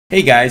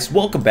Hey guys,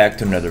 welcome back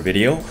to another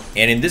video,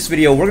 and in this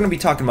video we're going to be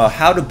talking about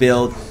how to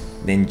build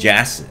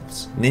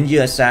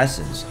ninja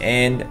assassins.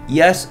 And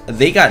yes,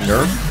 they got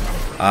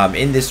nerfed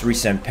in this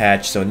recent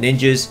patch, so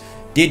ninjas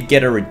did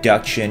get a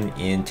reduction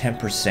in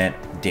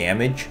 10%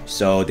 damage,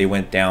 so they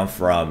went down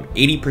from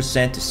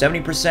 80% to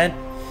 70%,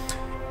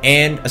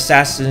 and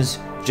assassins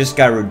just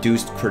got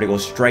reduced critical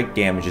strike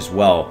damage as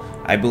well.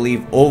 I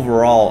believe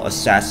overall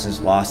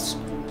assassins lost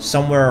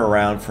somewhere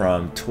around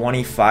from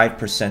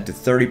 25% to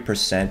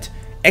 30%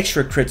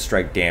 extra crit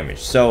strike damage.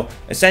 So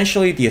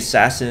essentially the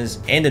assassins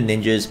and the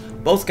ninjas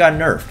both got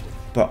nerfed,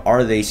 but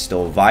are they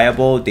still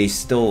viable? They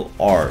still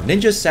are.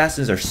 Ninja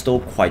assassins are still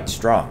quite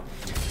strong.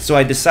 So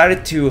I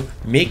decided to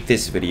make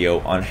this video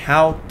on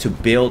how to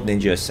build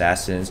ninja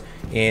assassins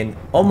in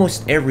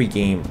almost every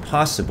game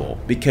possible,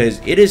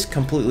 because it is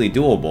completely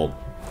doable.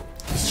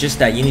 It's just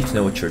that you need to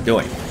know what you're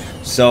doing.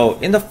 So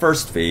in the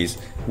first phase,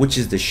 which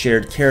is the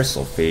shared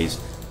carousel phase,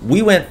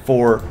 we went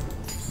for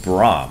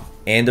Braum.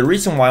 And the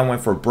reason why I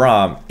went for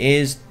Braum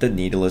is the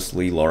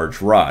needlessly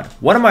large rod.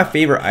 One of my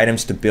favorite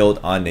items to build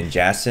on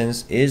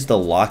ninjassins is the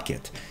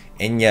locket.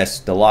 And yes,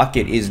 the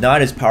locket is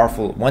not as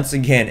powerful once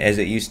again as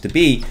it used to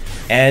be,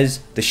 as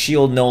the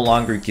shield no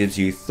longer gives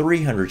you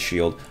 300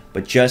 shield,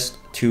 but just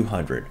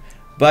 200.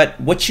 But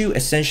what you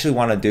essentially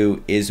want to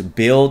do is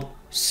build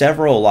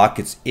several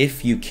lockets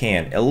if you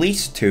can, at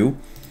least 2.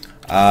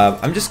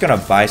 I'm just gonna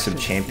buy some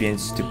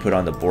champions to put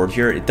on the board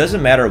here. It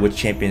doesn't matter which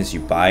champions you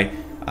buy.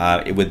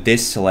 With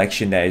this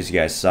selection that, as you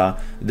guys saw,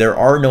 there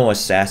are no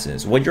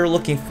assassins. What you're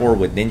looking for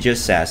with ninja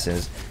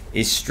assassins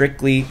is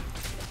strictly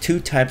 2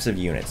 types of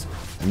units: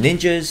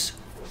 ninjas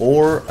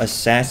or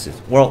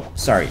assassins. Well,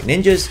 sorry,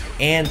 ninjas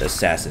and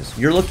assassins.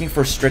 You're looking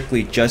for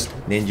strictly just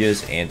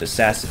ninjas and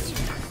assassins.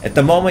 At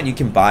the moment, you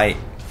can buy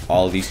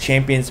all of these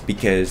champions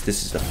because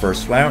this is the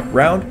first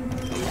round,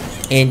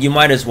 and you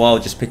might as well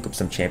just pick up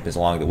some champions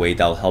along the way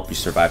that'll help you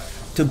survive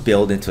to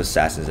build into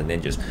assassins and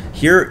ninjas.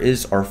 Here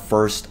is our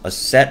first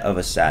set of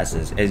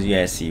assassins, as you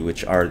guys see,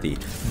 which are the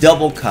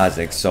double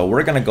Kazakhs. So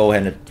we're gonna go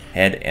ahead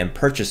and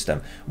purchase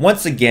them.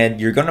 Once again,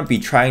 you're gonna be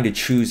trying to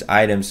choose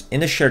items in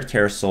the shared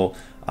carousel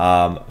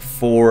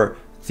for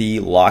the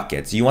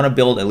lockets. You want to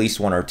build at least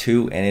 1 or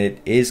 2, and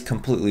it is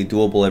completely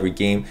doable every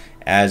game,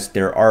 as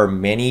there are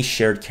many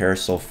shared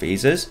carousel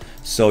phases,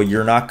 so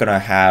you're not gonna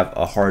have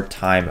a hard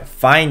time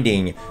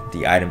finding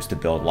the items to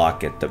build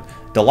locket.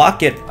 The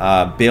locket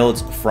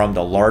builds from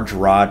the large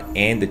rod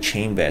and the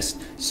chain vest.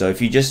 So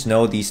if you just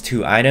know these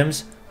 2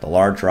 items, the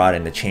large rod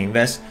and the chain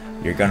vest,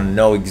 you're gonna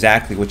know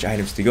exactly which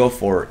items to go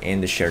for in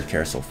the shared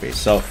carousel phase.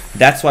 So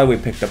that's why we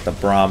picked up the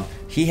Braum.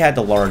 He had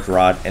the large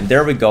rod, and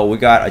there we go. We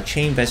got a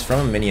chain vest from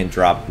a minion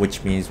drop,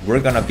 which means we're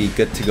gonna be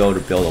good to go to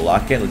build a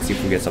locket. Let's see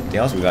if we get something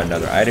else. We got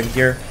another item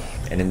here,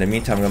 and in the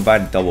meantime, I'm gonna buy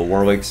the double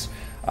Warwicks.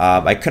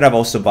 I could have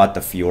also bought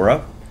the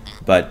Fiora,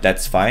 but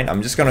that's fine.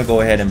 I'm just gonna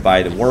go ahead and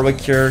buy the Warwick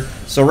here.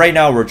 So right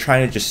now we're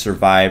trying to just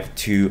survive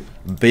to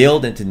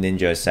build into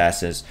ninja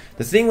assassins.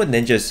 The thing with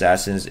ninja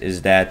assassins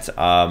is that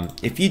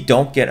if you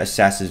don't get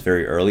assassins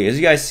very early, as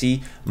you guys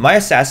see, my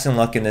assassin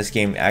luck in this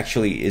game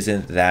actually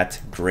isn't that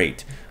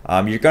great.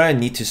 You're gonna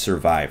need to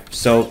survive.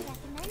 So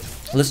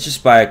let's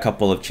just buy a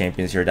couple of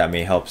champions here that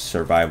may help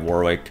survive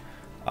Warwick.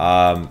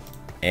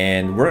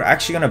 And we're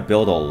actually gonna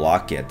build a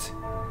locket.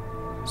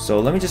 So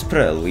let me just put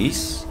it at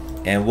least,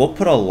 and we'll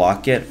put a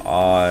locket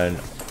on.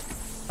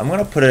 I'm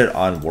gonna put it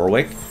on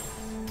Warwick,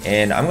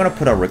 and I'm gonna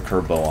put a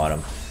Recurbo on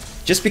him,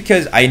 just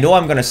because I know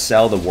I'm gonna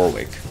sell the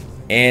Warwick.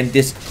 And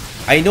this,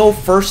 I know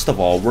first of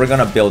all we're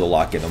gonna build a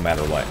locket no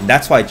matter what, and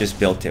that's why I just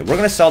built it. We're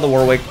gonna sell the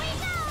Warwick.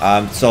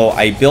 So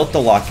I built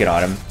the locket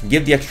on him,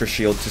 give the extra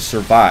shield to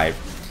survive,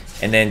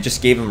 and then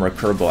just gave him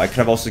Recurbo. I could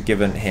have also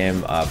given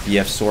him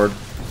BF Sword.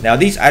 Now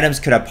these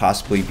items could have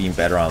possibly been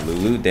better on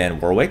Lulu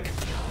than Warwick,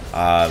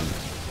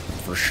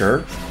 for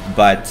sure.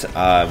 But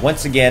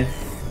once again,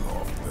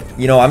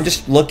 you know, I'm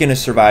just looking to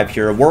survive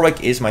here.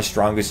 Warwick is my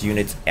strongest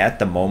unit at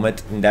the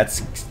moment, and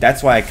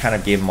that's why I kind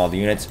of gave him all the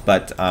units.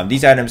 But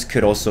these items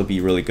could also be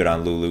really good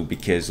on Lulu,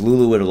 because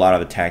Lulu with a lot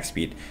of attack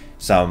speed,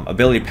 some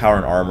ability power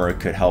and armor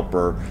could help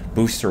her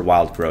boost her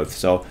wild growth.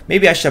 So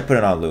maybe I should put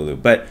it on Lulu,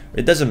 but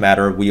it doesn't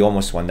matter. We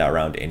almost won that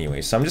round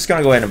anyway. So I'm just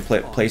gonna go ahead and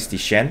place the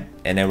Shen,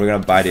 and then we're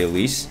gonna buy the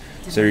Elise.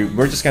 So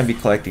we're just gonna be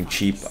collecting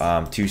cheap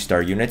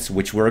 2-star units,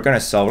 which we're gonna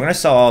sell. We're gonna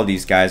sell all of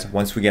these guys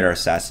once we get our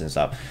assassins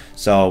up.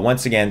 So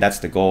once again, that's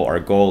the goal. Our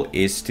goal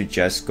is to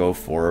just go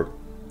for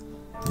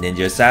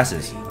ninja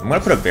assassins. I'm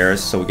gonna put a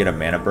Varus so we get a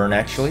mana burn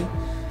actually.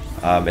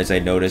 As I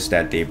noticed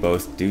that they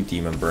both do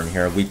demon burn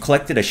here. We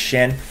collected a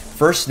Shen.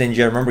 First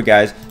ninja, remember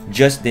guys,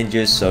 just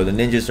ninjas. So the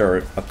ninjas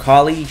are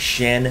Akali,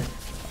 Shen,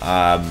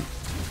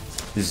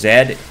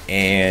 Zed,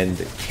 and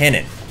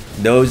Kennen.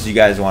 Those you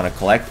guys want to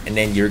collect, and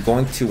then you're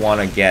going to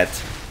want to get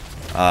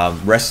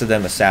rest of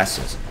them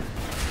assassins.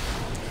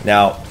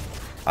 Now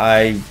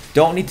I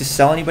don't need to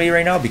sell anybody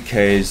right now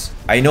because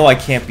I know I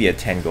can't be at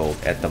 10 gold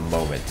at the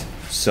moment.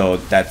 So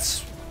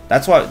that's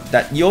why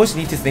you always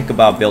need to think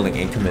about building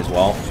income as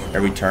well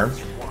every turn.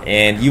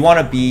 And you want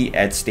to be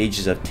at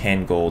stages of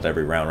 10 gold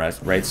every round,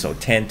 right? So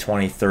 10,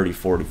 20, 30,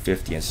 40,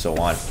 50, and so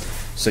on.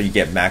 So you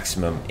get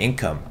maximum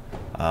income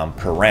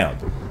per round.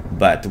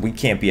 But we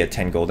can't be at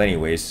 10 gold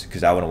anyways,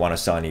 because I wouldn't want to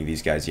sell any of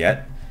these guys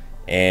yet.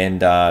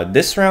 And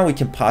this round we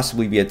can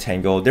possibly be at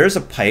 10 gold. There's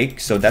a Pike,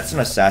 so that's an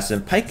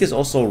assassin. Pike is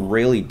also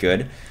really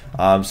good.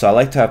 So I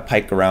like to have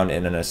Pike around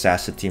in an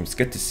assassin team. It's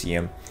good to see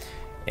him.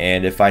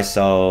 And if I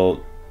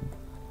sell,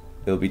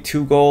 it'll be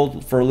 2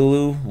 gold for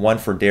Lulu, 1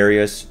 for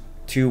Darius,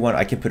 2, 1.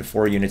 I can put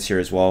 4 units here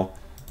as well.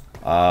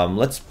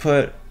 Let's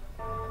put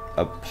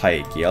a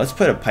Pike. Yeah, let's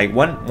put a Pike.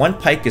 One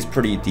Pike is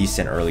pretty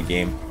decent early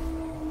game.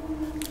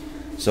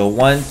 So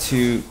 1,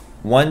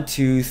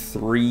 2,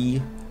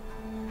 3,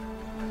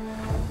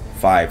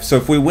 5. So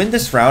if we win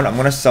this round, I'm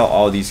gonna sell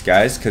all these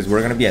guys because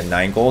we're gonna be at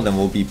 9 gold and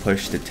we'll be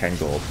pushed to 10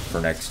 gold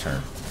for next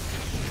turn.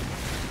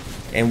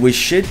 And we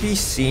should be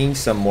seeing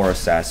some more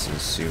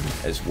assassins soon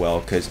as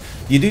well, because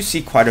you do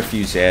see quite a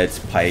few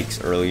Zeds,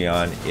 Pikes early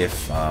on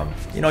if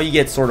you know, you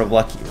get sort of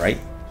lucky, right?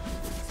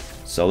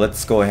 So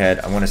let's go ahead.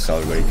 I'm gonna sell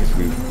everybody because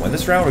we won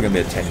this round. We're gonna be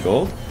at 10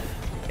 gold.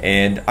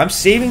 And I'm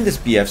saving this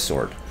BF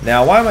sword.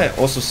 Now, why am I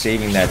also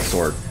saving that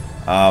sword?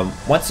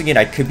 Once again,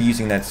 I could be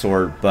using that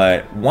sword,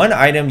 but one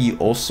item you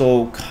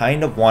also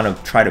kind of want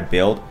to try to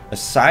build,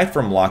 aside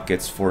from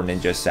lockets for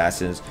ninja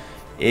assassins,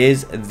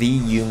 is the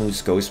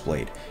Yumu's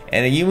Ghostblade.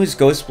 And the Yumu's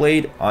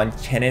Ghostblade on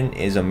Kennen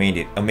is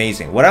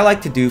amazing. What I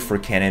like to do for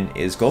Kennen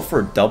is go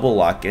for double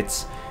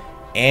lockets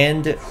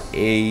and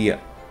a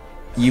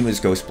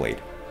Yumu's Ghostblade,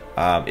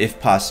 if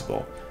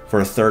possible, for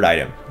a third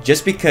item,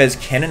 just because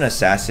Kennen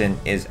Assassin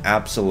is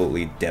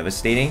absolutely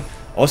devastating.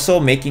 Also,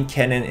 making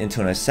Kennen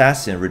into an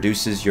assassin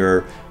reduces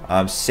your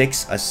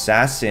 6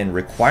 assassin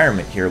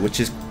requirement here, which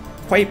is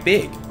quite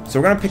big. So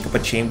we're gonna pick up a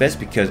chain vest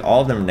because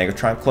all of them are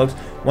Negatron cloaks.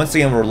 Once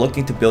again, we're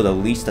looking to build at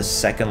least a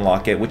second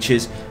locket, which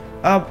is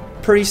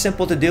pretty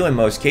simple to do in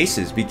most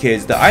cases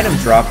because the item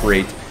drop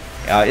rate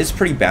is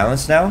pretty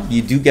balanced now.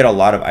 You do get a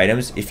lot of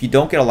items. If you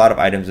don't get a lot of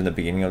items in the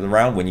beginning of the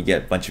round, when you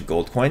get a bunch of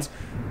gold coins,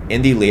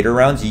 in the later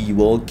rounds you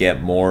will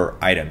get more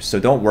items. So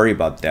don't worry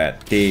about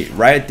that.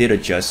 Riot did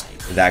adjust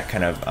that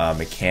kind of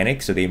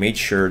mechanic, so they made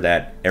sure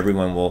that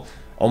everyone will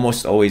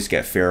almost always get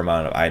a fair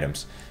amount of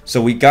items.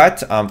 So we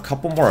got a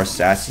couple more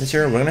assassins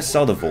here. We're gonna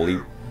sell the volley.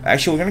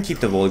 Actually, we're gonna keep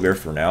the Volibear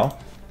for now.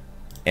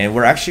 And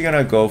we're actually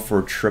going to go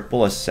for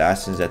triple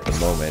assassins at the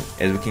moment,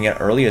 as we can get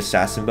early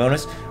assassin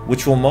bonus,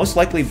 which will most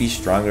likely be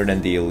stronger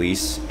than the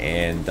Elise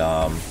and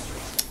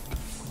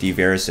the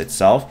Varus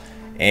itself.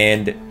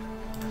 And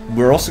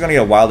we're also going to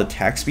get a wild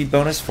attack speed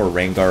bonus for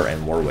Rengar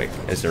and Warwick,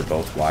 as they're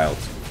both wild.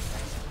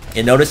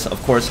 And notice, of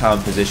course, how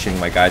I'm positioning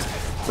my guys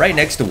right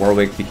next to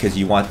Warwick because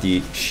you want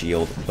the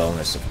shield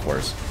bonus, of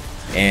course.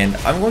 And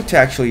I'm going to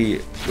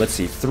actually, let's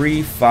see,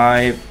 3,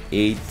 5,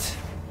 8.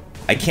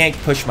 I can't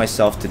push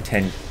myself to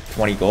 10,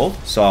 20 gold,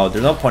 so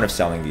there's no point of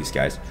selling these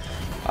guys.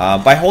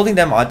 By holding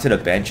them onto the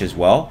bench as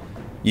well,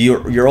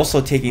 you're also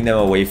taking them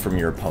away from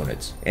your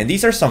opponents. And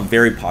these are some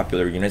very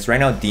popular units. Right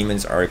now,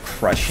 demons are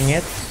crushing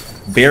it.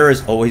 Bear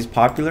is always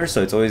popular,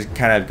 so it's always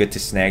kind of good to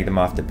snag them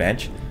off the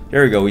bench.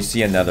 There we go, we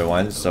see another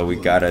one, so we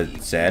got a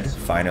Zed,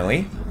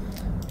 finally.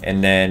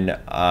 And then,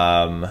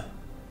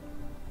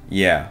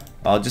 yeah,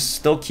 I'll just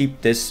still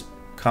keep this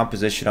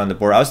composition on the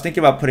board. I was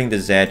thinking about putting the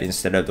Zed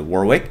instead of the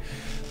Warwick,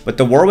 but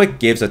the Warwick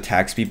gives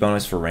attack speed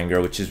bonus for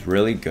Rengar, which is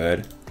really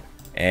good.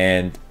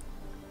 And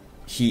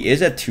he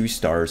is at 2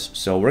 stars,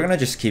 so we're going to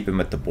just keep him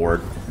at the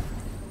board.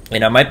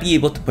 And I might be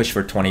able to push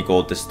for 20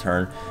 gold this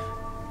turn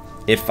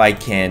if I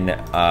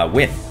can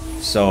win.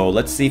 So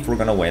let's see if we're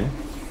going to win.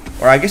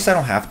 Or I guess I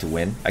don't have to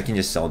win. I can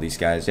just sell these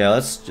guys. Yeah,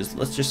 let's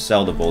just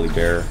sell the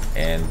Volibear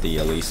and the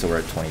Elise, so we're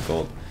at 20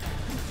 gold.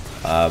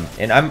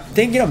 And I'm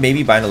thinking of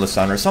maybe buying a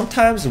Lissandra.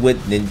 Sometimes with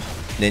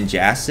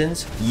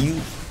Ninjassins, you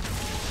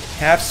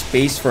have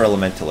space for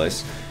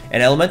Elementalists,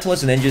 and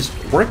Elementalists and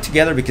Ninjas work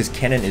together because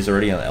Kennen is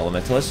already an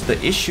Elementalist. The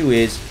issue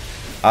is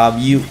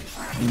you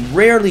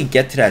rarely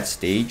get to that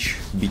stage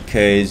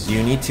because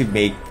you need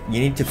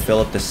to fill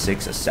up the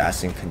 6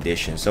 assassin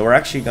condition. So we're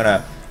actually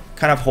gonna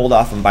kind of hold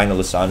off on buying the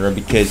Lissandra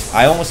because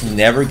I almost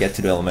never get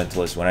to the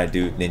Elementalist when I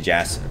do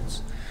Ninjassins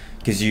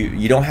because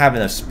you don't have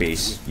enough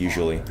space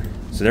usually.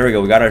 So there we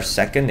go, we got our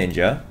second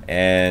ninja.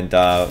 And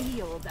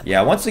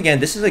yeah, once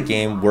again, this is a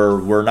game where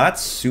we're not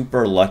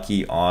super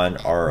lucky on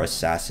our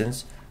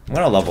assassins. I'm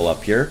gonna level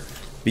up here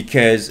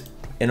because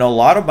in a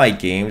lot of my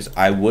games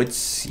I would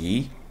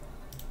see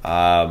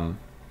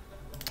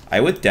I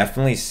would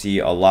definitely see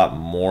a lot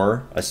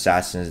more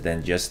assassins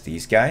than just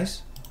these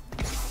guys.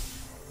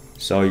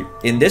 So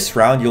in this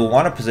round, you'll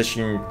want to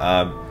position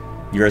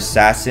your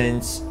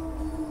assassins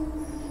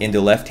in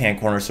the left hand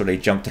corner so they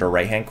jump to the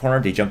right hand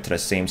corner. They jump to the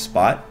same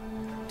spot.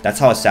 That's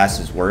how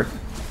assassins work.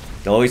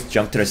 They'll always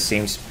jump to the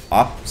same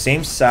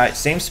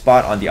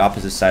spot on the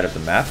opposite side of the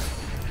map.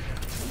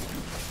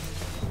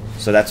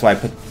 So that's why I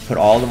put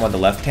all of them on the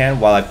left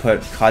hand, while I put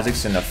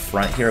Kha'Zix in the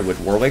front here with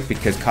Warwick,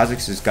 because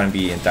Kha'Zix is going to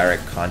be in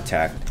direct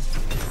contact.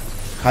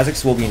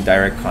 Kha'Zix will be in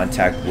direct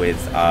contact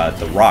with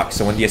the rock.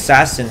 So when the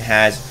assassin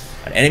has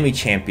an enemy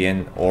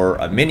champion or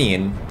a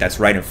minion that's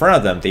right in front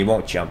of them, they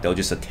won't jump. They'll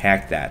just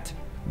attack that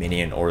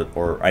minion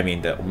or I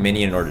mean the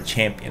minion or the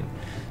champion.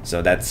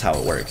 So that's how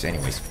it works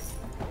anyways.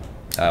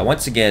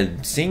 Once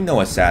again, seeing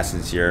no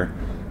assassins here,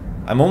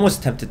 I'm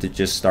almost tempted to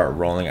just start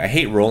rolling. I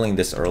hate rolling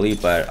this early,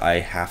 but I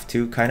have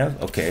to, kind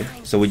of. Okay,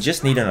 so we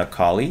just need an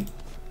Akali,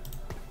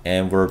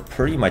 and we're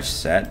pretty much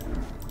set.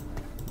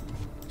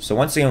 So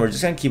once again, we're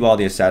just going to keep all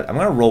the assassins. I'm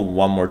going to roll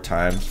one more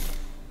time.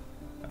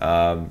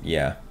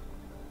 Yeah.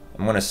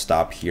 I'm going to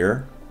stop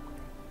here.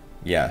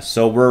 Yeah,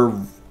 so we're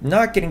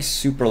not getting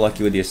super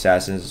lucky with the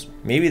assassins.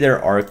 Maybe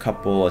there are a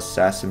couple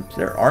assassin...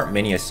 There aren't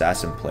many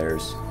assassin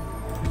players.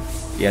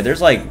 Yeah,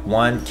 there's like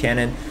one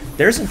cannon.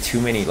 There isn't too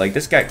many. Like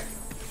this guy...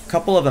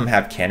 Couple of them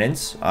have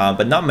cannons,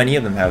 but not many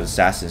of them have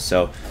assassins.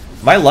 So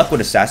my luck with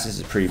assassins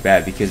is pretty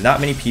bad because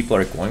not many people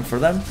are going for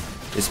them,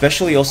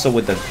 especially also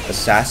with the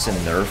assassin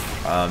nerf.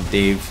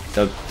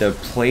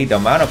 The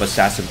amount of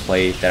assassin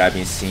play that I've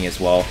been seeing as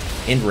well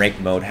in ranked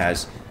mode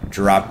has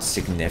dropped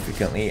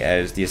significantly,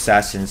 as the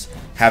assassins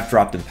have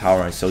dropped in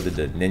power and so did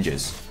the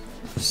ninjas.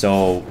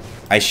 So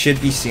I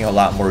should be seeing a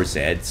lot more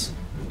Zeds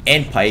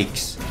and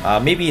pikes.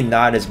 Maybe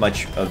not as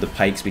much of the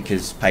pikes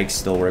because pikes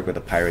still work with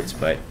the pirates,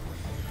 but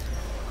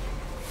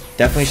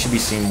definitely should be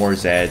seeing more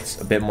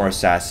Zeds, a bit more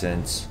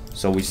assassins.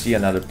 So we see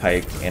another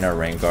pike in our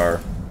Rengar.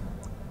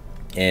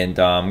 And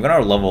I'm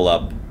gonna level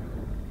up.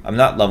 I'm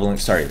not leveling,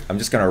 sorry, I'm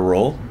just gonna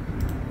roll.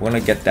 We're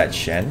gonna get that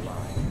Shen.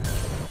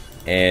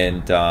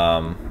 And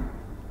I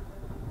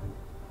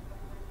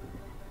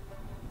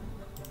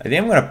think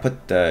I'm gonna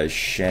put the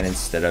Shen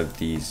instead of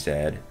the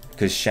Zed,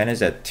 because Shen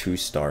is at 2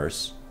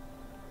 stars.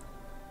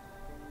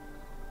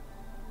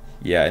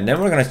 Yeah, and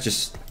then we're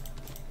just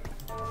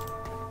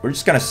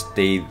gonna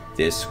stay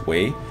this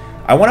way.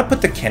 I want to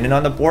put the Kennen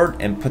on the board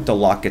and put the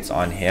lockets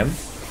on him.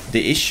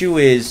 The issue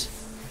is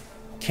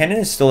Kennen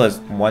is still at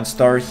 1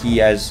 star. He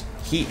is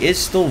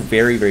still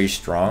very, very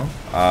strong.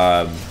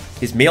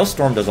 His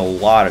Maelstrom does a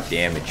lot of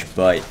damage,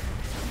 but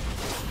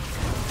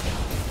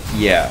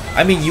yeah,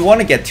 I mean, you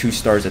want to get 2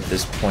 stars at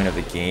this point of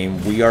the game.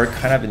 We are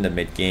kind of in the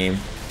mid game.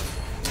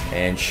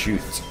 And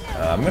shoot,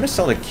 I'm gonna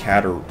sell the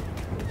Katarina.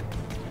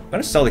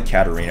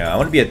 I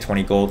want to be at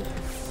 20 gold.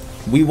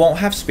 We won't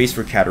have space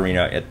for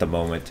Katarina at the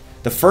moment.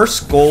 The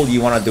first goal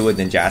you want to do with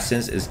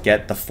Ninjassins is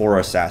get the 4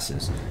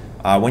 assassins.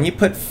 When you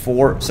put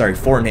 4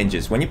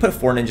 ninjas. When you put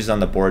 4 ninjas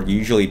on the board, you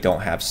usually don't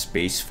have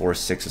space for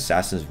 6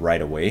 assassins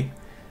right away.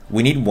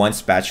 We need 1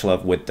 spatula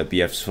with the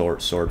BF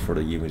sword for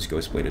the Yumu's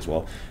Ghostblade as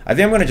well. I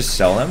think I'm going to just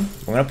sell him.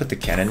 I'm going to put the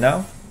cannon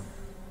now.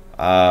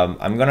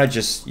 I'm going to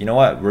just, you know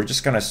what? We're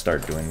just going to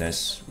start doing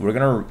this. We're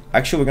going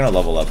to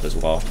level up as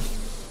well.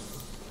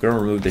 We're going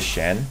to remove the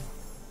Shen.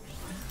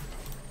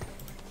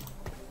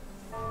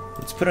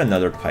 Let's put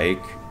another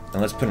pike,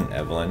 and let's put an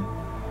Evelyn.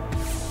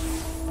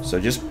 So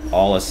just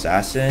all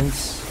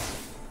assassins.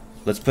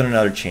 Let's put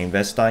another chain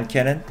vest on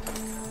Kennen,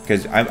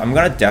 because I'm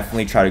gonna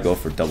definitely try to go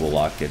for double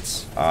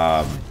lockets.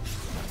 And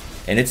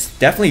it's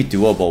definitely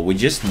doable. We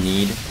just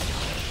need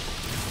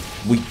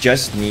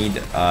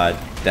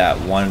that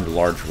 1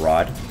 large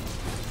rod.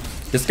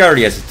 This guy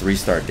already has a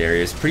 3-star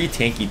Darius. Pretty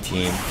tanky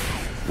team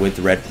with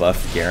red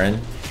buff Garen.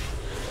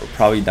 We're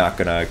probably not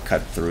gonna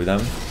cut through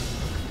them.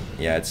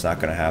 Yeah, it's not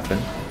gonna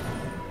happen.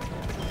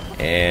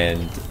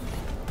 And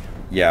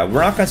yeah,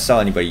 we're not gonna sell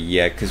anybody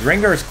yet because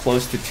Rengar is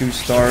close to 2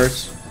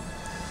 stars.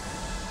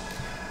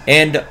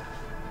 And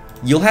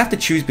you'll have to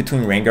choose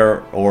between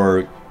Rengar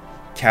or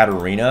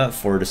Katarina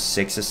for the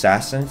 6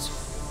 assassins.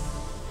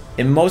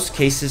 In most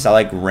cases, I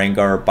like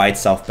Rengar by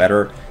itself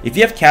better. If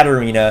you have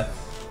Katarina,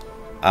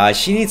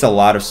 she needs a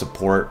lot of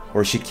support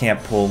or she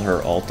can't pull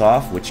her ult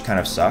off, which kind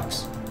of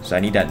sucks. So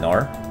I need that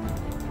Gnar.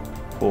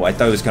 Oh, I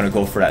thought I was gonna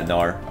go for that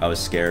Gnar. I was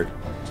scared.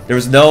 There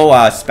was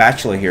no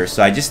spatula here,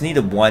 so I just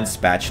needed 1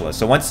 spatula.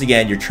 So once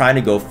again, you're trying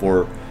to go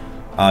for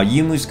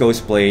Yumu's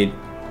Ghostblade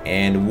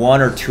and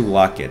 1 or 2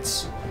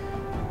 lockets.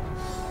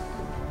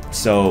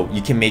 So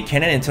you can make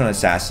Kennen into an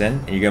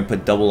assassin, and you're going to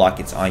put double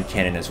lockets on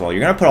Kennen as well.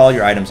 You're going to put all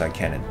your items on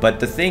Kennen. But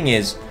the thing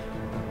is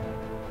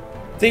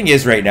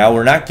right now,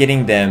 we're not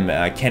getting them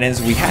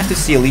Kennens. We have to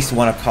see at least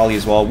 1 Akali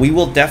as well. We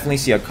will definitely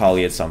see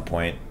Akali at some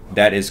point.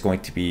 That is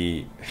going to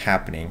be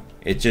happening.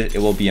 It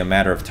will be a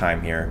matter of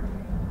time here.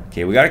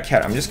 Okay, we got a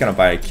cat. I'm just gonna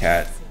buy a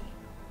cat.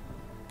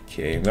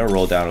 Okay, I'm gonna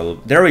roll down a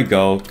little. There we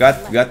go. We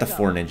got the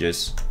 4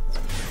 ninjas.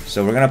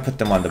 So we're gonna put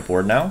them on the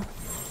board now.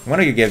 I'm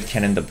gonna give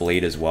Kennen the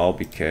blade as well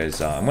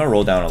because I'm gonna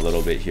roll down a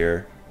little bit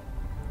here.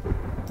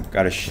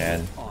 Got a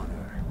Shen.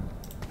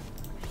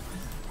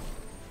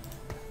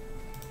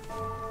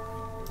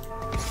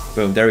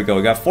 Boom. There we go.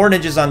 We got 4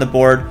 ninjas on the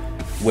board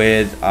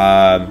with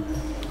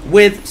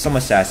some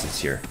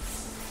assassins here.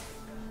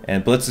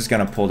 And Blitz is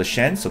gonna pull the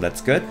Shen, so that's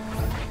good.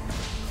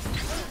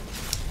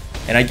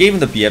 And I gave him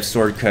the BF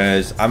sword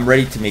because I'm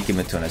ready to make him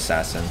into an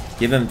assassin.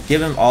 Give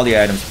him all the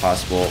items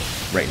possible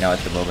right now at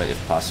the moment,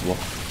 if possible.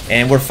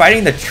 And we're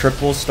fighting the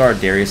triple star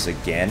Darius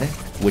again,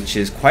 which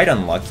is quite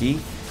unlucky.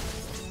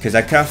 Because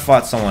I could have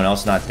fought someone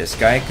else, not this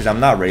guy, because I'm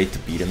not ready to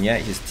beat him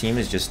yet. His team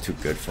is just too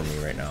good for me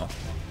right now.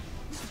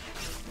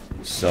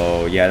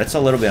 So yeah, that's a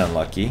little bit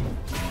unlucky.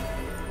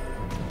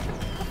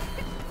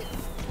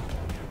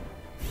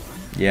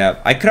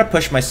 Yeah, I could have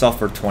pushed myself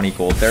for 20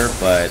 gold there,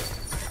 but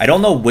I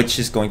don't know which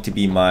is going to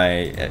be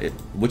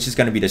which is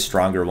going to be the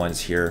stronger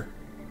ones here,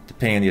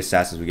 depending on the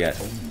assassins we get.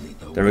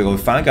 There we go. We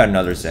finally got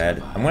another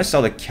Zed. I'm going to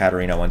sell the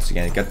Katarina once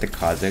again. Get the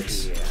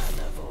Kazakhs.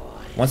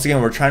 Once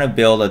again, we're trying to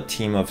build a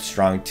team of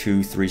strong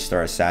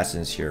 2-3-star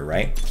assassins here,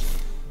 right?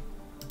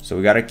 So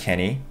we got a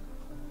Kenny.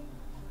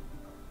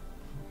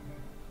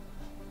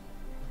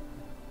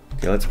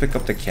 Okay, let's pick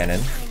up the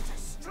cannon.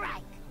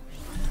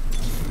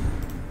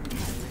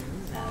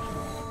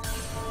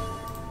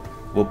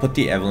 We'll put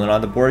the Evelyn on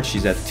the board.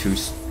 She's at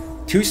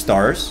two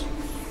stars.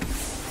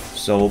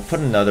 So we'll put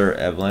another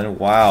Evelyn.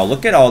 Wow,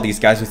 look at all these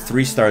guys with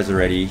 3 stars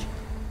already.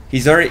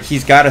 He's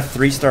got a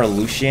 3-star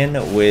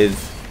Lucian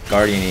with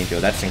Guardian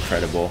Angel. That's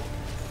incredible.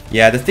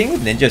 Yeah, the thing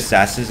with Ninja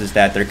Assassins is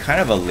that they're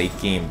kind of a late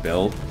game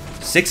build.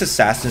 6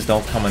 assassins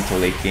don't come until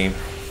late game.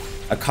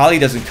 Akali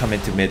doesn't come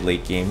into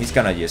mid-late game. He's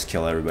gonna just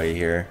kill everybody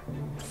here.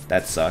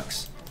 That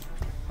sucks.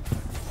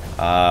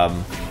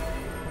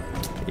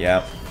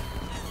 Yeah.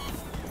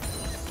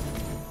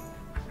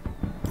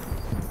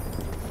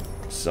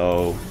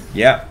 So,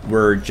 yeah,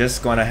 we're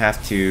just gonna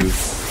have to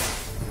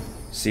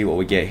see what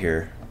we get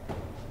here.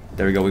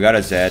 There we go, we got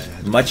a Zed.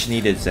 Much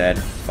needed Zed,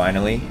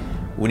 finally.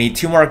 We need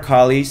 2 more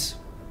Akalis.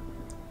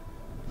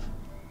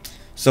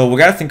 So we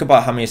gotta think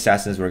about how many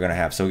assassins we're gonna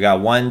have. So we got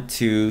 1,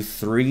 2,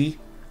 3,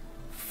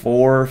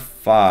 4,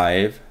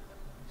 5,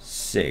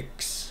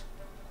 6.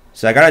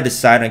 So I gotta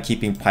decide on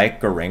keeping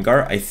Pyke or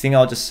Rengar. I think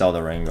I'll just sell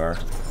the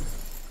Rengar.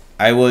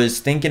 I was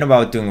thinking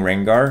about doing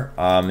Rengar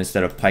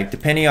instead of Pyke,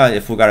 depending on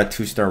if we got a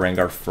 2-star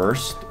Rengar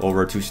first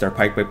over a 2-star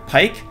Pyke. But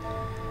Pyke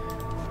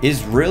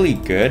is really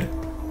good.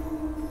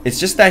 It's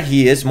just that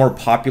he is more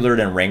popular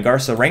than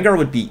Rengar, so Rengar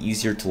would be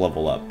easier to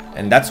level up.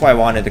 And that's why I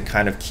wanted to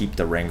kind of keep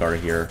the Rengar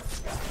here.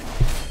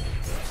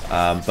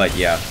 But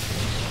yeah.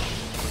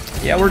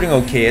 Yeah, we're doing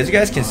okay. As you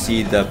guys can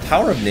see, the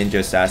power of Ninja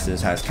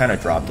Assassins has kind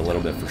of dropped a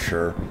little bit for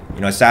sure.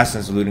 You know,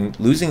 Assassins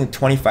losing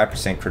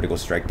 25% critical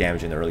strike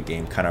damage in the early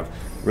game kind of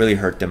really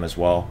hurt them as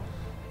well.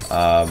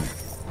 And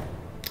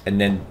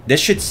then this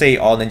should say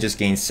all ninjas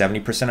gain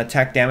 70%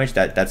 attack damage.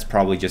 That's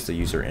probably just a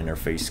user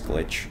interface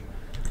glitch.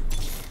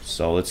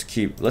 So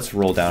let's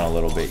roll down a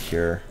little bit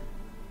here.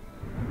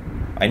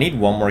 I need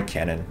 1 more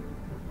cannon.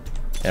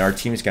 And our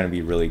team is going to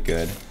be really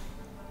good.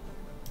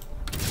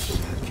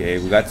 Okay,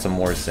 we got some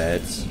more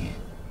Zeds.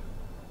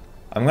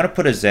 I'm going to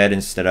put a Zed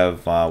instead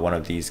of one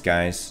of these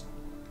guys.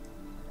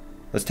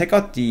 Let's take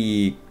out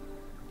the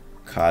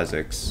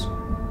Kazakhs.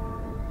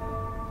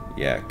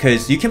 Yeah,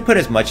 because you can put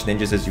as much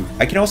ninjas as you...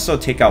 I can also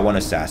take out 1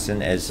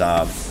 assassin as...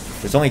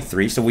 there's only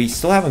 3, so we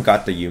still haven't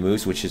got the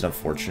Yumus, which is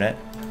unfortunate.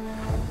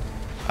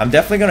 I'm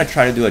definitely going to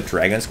try to do a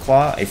Dragon's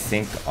Claw, I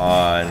think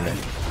on...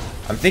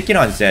 I'm thinking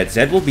on Zed.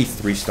 Zed will be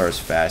 3 stars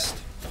fast.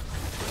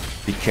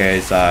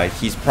 Because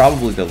he's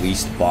probably the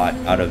least bought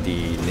out of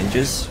the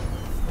ninjas.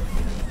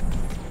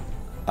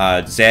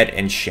 Zed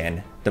and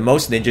Shen. The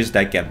most ninjas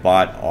that get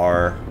bought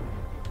are...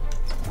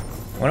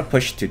 I want to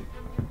push to...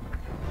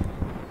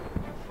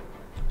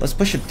 Let's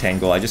push a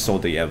Tangle. I just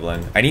sold the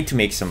Evelyn. I need to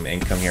make some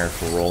income here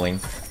for rolling.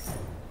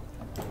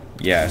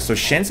 Yeah, so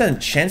Shens and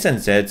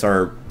Zeds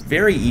are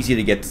very easy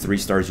to get to 3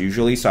 stars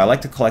usually, so I like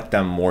to collect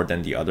them more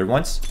than the other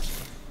ones.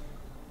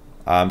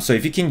 So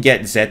if you can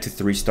get Zed to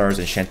 3 stars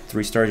and Shen to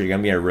 3 stars, you're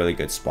gonna be in a really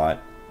good spot.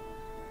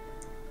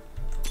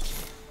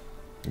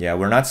 Yeah,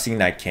 we're not seeing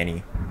that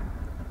Kenny.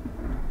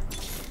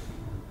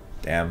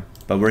 Damn.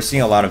 But we're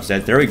seeing a lot of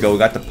Zed. There we go, we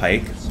got the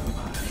Pyke.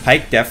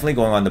 Pyke definitely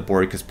going on the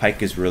board because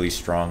Pyke is really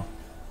strong.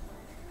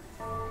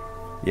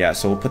 Yeah,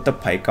 so we'll put the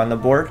Pyke on the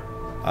board.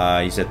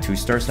 He's at 2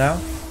 stars now.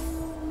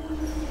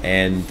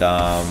 And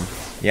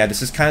yeah,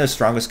 this is kind of the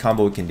strongest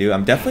combo we can do.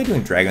 I'm definitely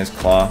doing Dragon's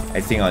Claw, I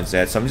think, on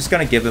Zed. So I'm just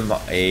going to give him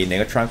a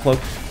Negatron Cloak.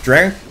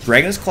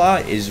 Dragon's Claw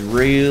is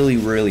really,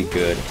 really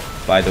good,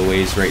 by the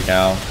ways, right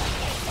now.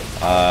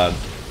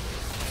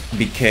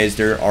 Because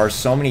there are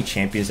so many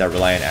champions that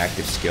rely on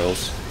active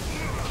skills.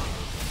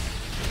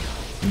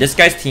 This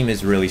guy's team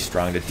is really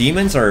strong. The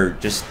demons are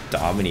just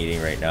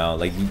dominating right now.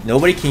 Like,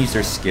 nobody can use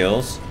their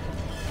skills,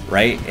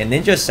 right? And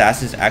Ninja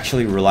Assassins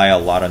actually rely a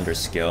lot on their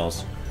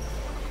skills.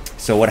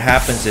 So what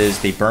happens is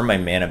they burn my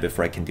mana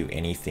before I can do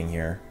anything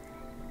here.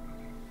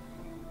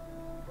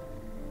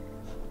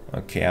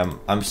 Okay,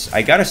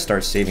 I gotta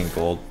start saving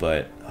gold,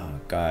 but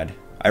oh god,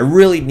 I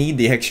really need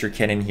the extra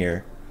cannon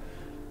here.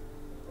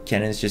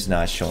 Cannon's just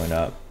not showing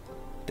up.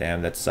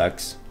 Damn, that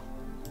sucks.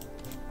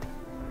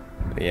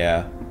 But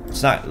yeah,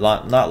 it's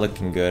not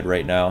looking good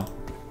right now.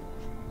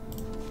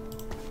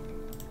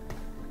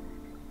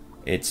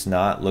 It's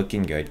not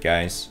looking good,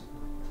 guys.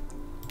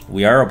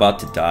 We are about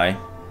to die.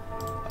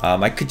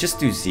 I could just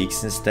do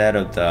Zeke's instead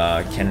of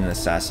the Cannon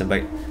Assassin,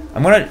 but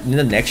I'm gonna, in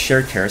the next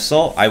shared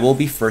carousel, I will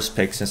be first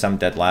pick since I'm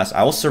dead last.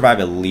 I will survive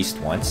at least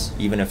once,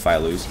 even if I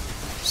lose.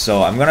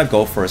 So I'm gonna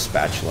go for a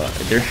Spatula.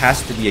 There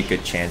has to be a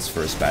good chance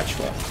for a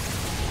Spatula.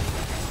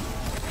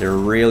 There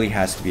really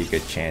has to be a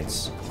good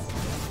chance.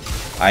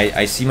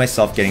 I see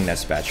myself getting that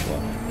Spatula.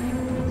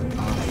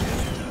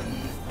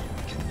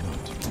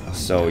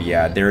 So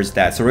yeah, there's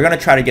that. So we're gonna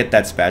try to get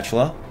that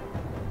spatula.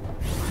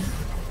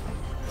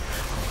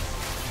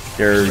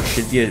 There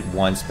should be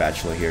one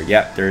spatula here.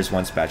 Yep, there is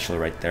one spatula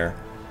right there.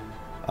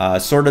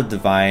 Sword of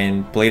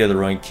Divine, Blade of the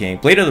Ruined King.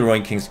 Blade of the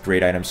Ruined King's a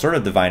great item. Sword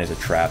of Divine is a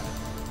trap.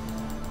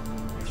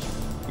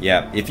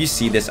 Yeah, if you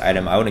see this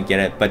item, I wouldn't get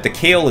it. But the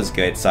Kale is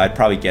good, so I'd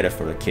probably get it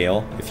for the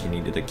Kale if you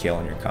needed a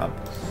Kale in your comp.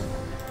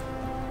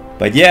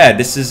 But yeah,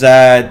 this is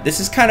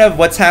kind of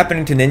what's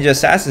happening to Ninja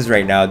Assassins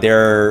right now.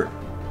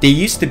 They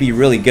used to be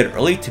really good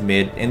early to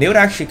mid, and they would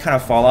actually kind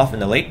of fall off in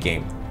the late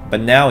game.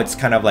 But now it's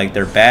kind of like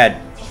they're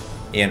bad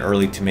in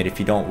early to mid if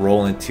you don't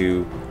roll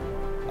into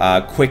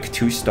quick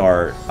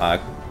 2-star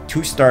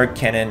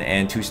Kennen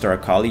and 2-star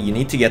Akali. You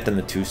need to get them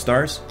to 2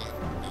 stars.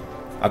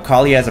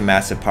 Akali has a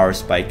massive power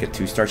spike at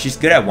 2 star. She's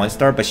good at 1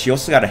 star, but she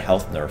also got a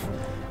health nerf.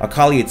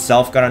 Akali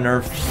itself got a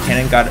nerf.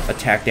 Kennen got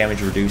attack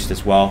damage reduced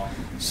as well.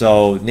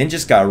 So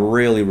Ninjas got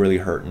really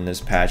hurt in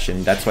this patch,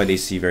 and that's why they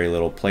see very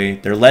little play.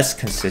 They're less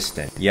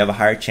consistent. You have a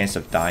higher chance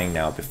of dying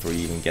now before you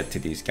even get to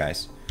these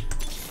guys.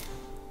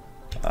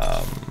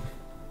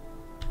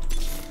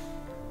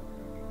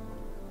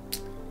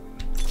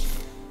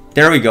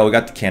 There we go, we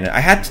got the Kennen.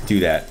 I had to do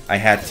that. I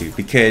had to,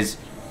 because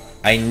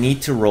I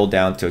need to roll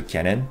down to a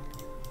Kennen.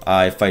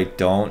 If I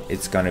don't,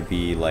 it's gonna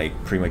be like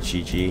pretty much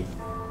GG.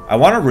 I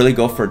want to really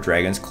go for a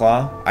Dragon's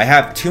Claw. I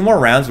have 2 more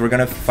rounds. We're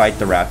gonna fight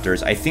the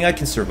Raptors. I think I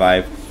can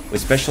survive,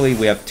 especially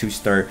we have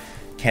 2-star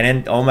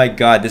Kennen. Oh my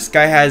god, this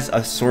guy has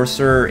a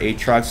Sorcerer,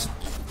 Aatrox,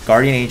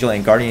 Guardian Angel,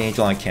 and Guardian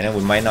Angel on Kennen.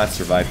 We might not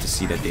survive to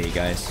see the day,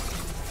 guys.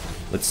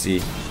 Let's see.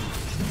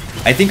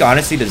 I think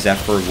honestly the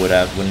Zephyr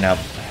wouldn't have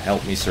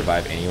helped me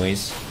survive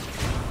anyways.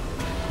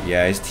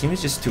 Yeah, his team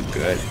is just too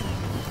good.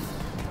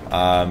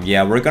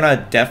 Yeah, we're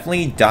gonna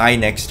definitely die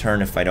next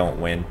turn if I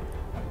don't win.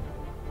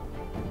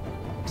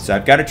 So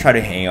I've got to try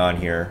to hang on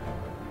here.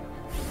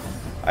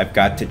 I've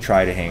got to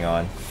try to hang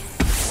on.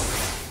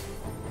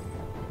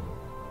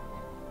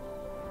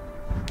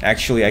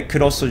 Actually, I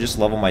could also just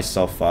level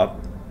myself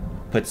up.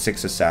 Put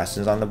 6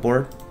 assassins on the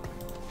board.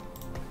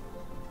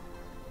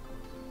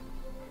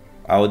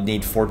 I would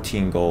need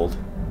 14 gold.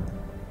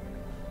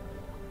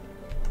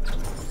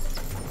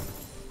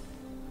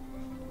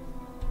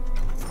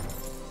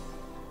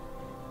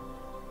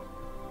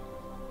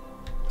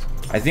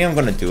 I think I'm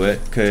gonna do it,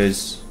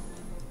 because...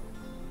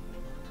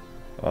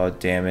 Oh,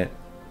 damn it.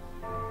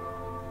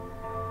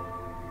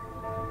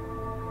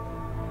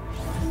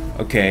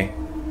 Okay.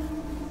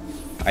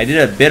 I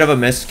did a bit of a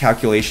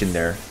miscalculation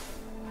there.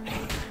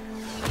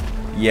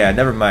 Yeah,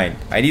 never mind.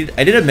 I did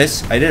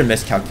a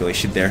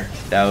miscalculation there.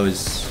 That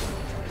was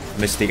a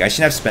mistake. I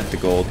shouldn't have spent the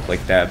gold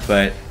like that,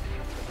 but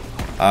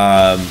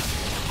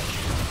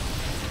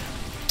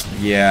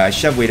yeah, I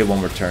should have waited 1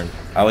 more turn.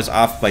 I was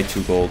off by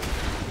 2 gold.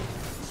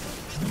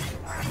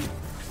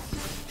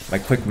 My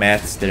quick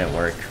maths didn't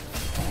work,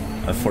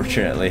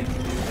 unfortunately.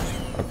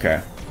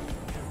 Okay.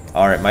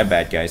 Alright, my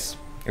bad, guys.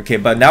 Okay,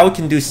 but now we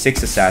can do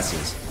 6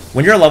 assassins.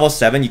 When you're level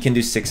 7, you can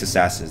do 6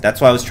 assassins. That's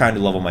why I was trying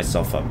to level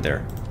myself up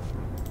there.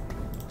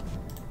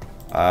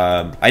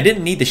 I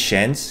didn't need the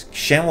Shens.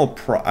 Shen will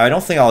I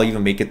don't think I'll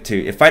even make it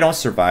to... If I don't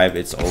survive,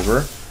 it's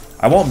over.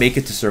 I won't make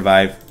it to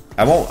survive.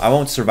 I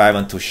won't survive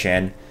until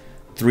Shen.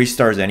 3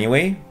 stars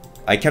anyway.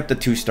 I kept the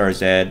 2-star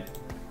Zed,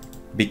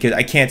 because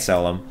I can't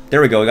sell them.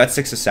 There we go, we got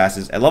 6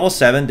 assassins. At level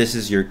 7, this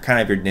is your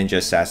kind of your ninja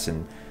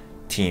assassin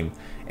team.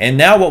 And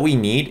now what we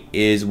need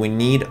is we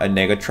need a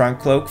Negatron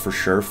Cloak for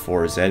sure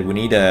for Zed. We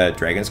need a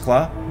Dragon's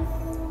Claw.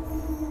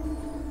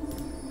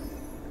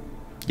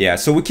 Yeah,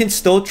 so we can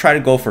still try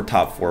to go for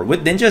top 4.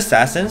 With Ninja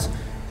Assassins,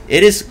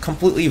 it is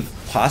completely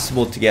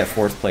possible to get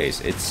 4th place.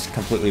 It's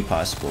completely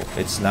possible.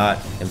 It's not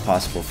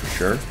impossible for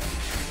sure.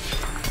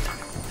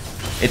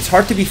 It's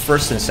hard to be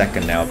 1st and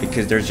 2nd now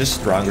because there's just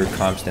stronger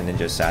comps than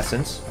Ninja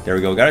Assassins. There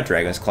we go, we got a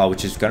Dragon's Claw,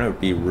 which is going to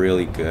be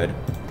really good.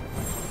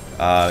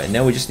 And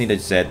then we just need a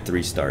Zed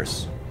 3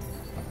 stars.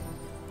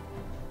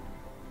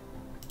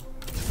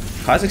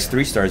 Kha'Zix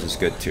 3 stars is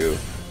good too.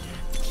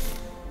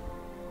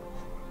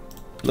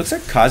 Looks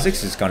like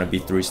Kha'Zix is going to be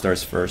 3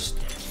 stars first.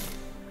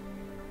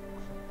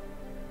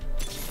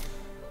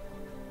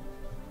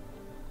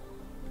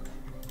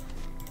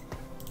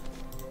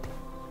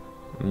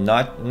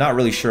 Not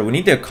really sure. We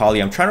need the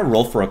Akali. I'm trying to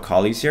roll for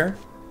Akali's here.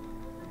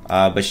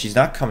 But she's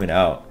not coming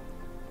out.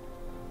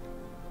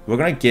 We're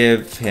going to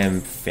give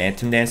him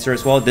Phantom Dancer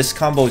as well. This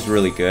combo is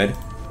really good.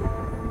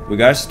 We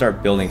got to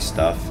start building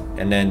stuff.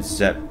 And then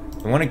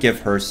I want to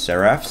give her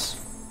Seraphs.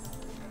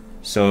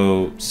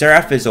 So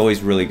Seraph is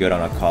always really good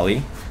on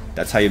Akali.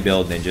 That's how you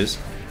build ninjas.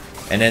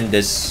 And then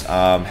this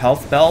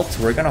health belt,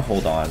 we're going to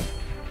hold on.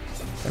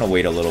 I'm going to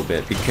wait a little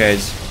bit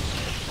because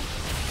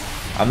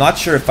I'm not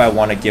sure if I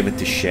want to give it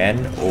to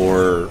Shen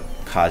or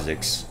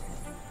Kha'Zix.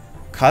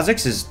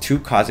 Kha'Zix is 2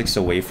 Kha'Zix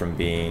away from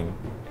being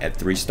at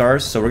 3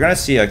 stars. So we're going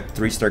to see a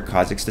 3-star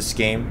Kha'Zix this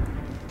game.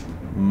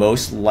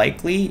 Most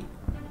likely.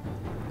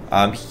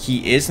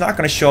 He is not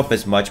going to show up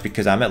as much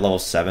because I'm at level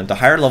 7. The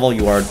higher level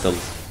you are, the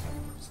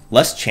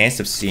less chance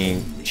of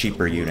seeing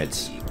cheaper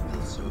units.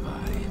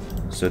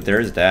 So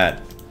there's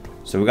that.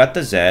 So we got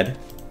the Zed.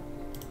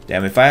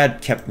 Damn, if I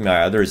had kept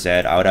my other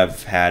Zed, I would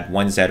have had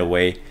one Zed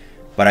away.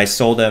 But I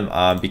sold him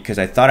because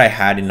I thought I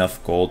had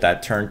enough gold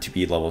that turn to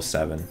be level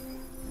 7.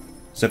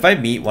 So if I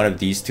meet one of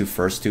these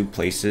first two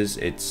places,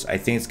 I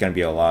think it's going to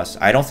be a loss.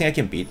 I don't think I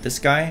can beat this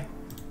guy.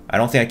 I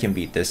don't think I can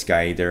beat this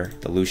guy either.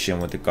 The Lucian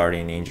with the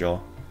Guardian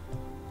Angel.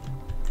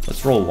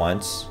 Let's roll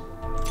once.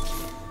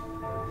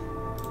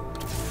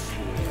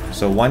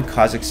 So one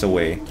Kazakh's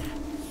away.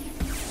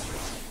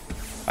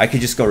 I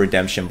could just go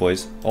Redemption,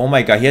 boys. Oh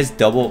my god, he has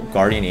double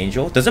Guardian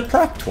Angel. Does it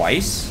proc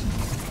twice?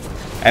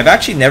 I've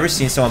actually never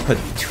seen someone put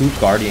 2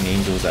 Guardian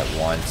Angels at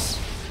once.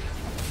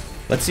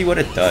 Let's see what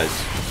it does.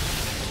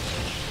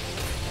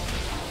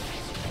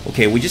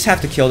 Okay, we just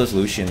have to kill this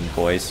Lucian,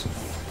 boys.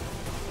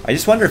 I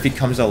just wonder if he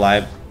comes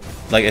alive,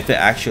 like if it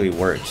actually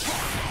works.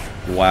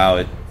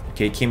 Wow,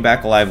 okay, came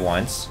back alive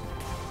once.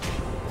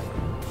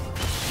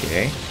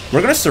 Okay,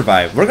 we're gonna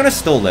survive. We're gonna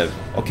still live,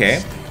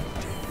 okay.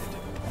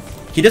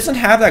 He doesn't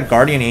have that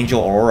Guardian Angel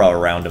aura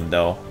around him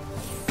though.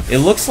 It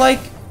looks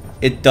like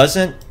it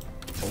doesn't,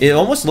 it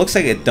almost looks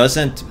like it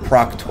doesn't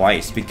proc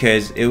twice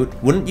because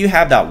wouldn't you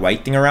have that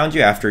white thing around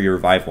you after you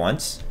revive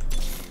once?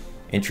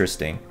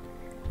 Interesting.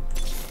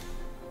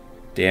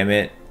 Damn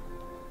it.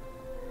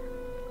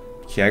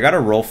 Okay, I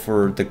gotta roll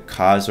for the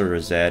Kaz or the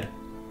Zed.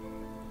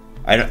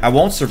 I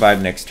won't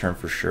survive next turn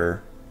for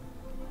sure.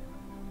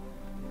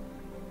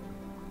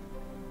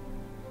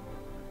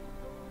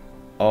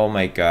 Oh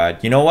my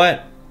god. You know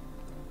what?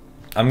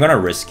 I'm gonna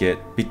risk it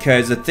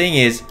because the thing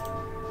is,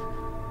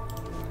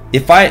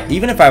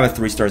 even if I have a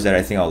 3-star Zed,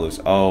 I think I'll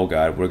lose. Oh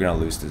god, we're gonna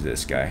lose to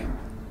this guy.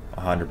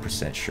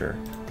 100% sure.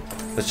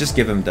 Let's just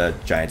give him the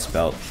Giant's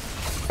Belt.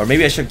 Or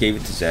maybe I should have gave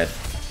it to Zed.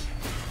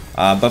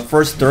 But for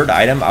his 3rd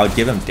item, I would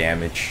give him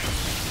damage.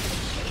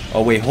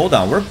 Oh wait, hold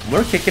on.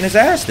 We're kicking his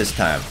ass this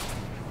time.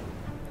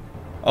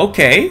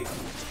 Okay.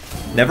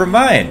 Never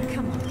mind.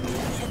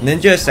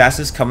 Ninja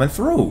Assassin's coming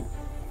through.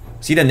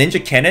 See, the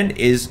Ninja Cannon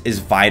is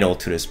vital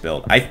to this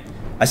build.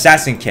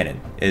 Assassin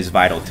Cannon is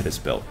vital to this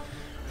build.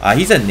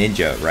 He's a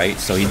ninja, right?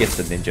 So he gets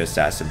the Ninja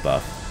Assassin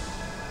buff.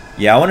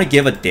 Yeah, I want to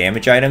give a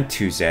damage item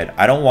to Zed.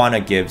 I don't want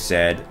to give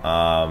Zed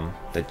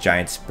the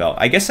Giant's Belt.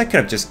 I guess I could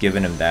have just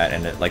given him that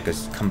and like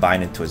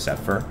combined into a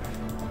Zephyr.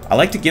 I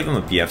like to give him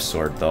a BF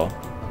sword though.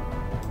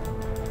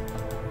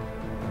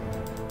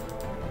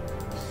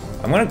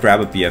 I'm gonna grab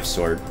a BF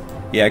sword.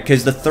 Yeah,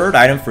 because the 3rd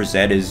item for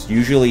Zed is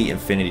usually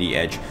Infinity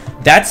Edge.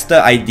 That's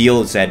the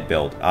ideal Zed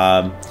build.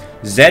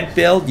 Zed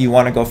build, you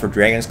want to go for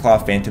Dragon's Claw,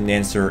 Phantom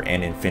Dancer,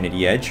 and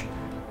Infinity Edge.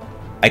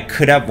 I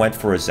could have went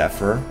for a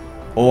Zephyr.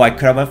 Oh, I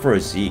could have went for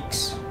a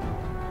Zeke's.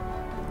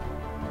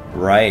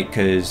 Right,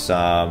 because,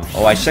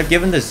 oh, I should have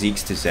given the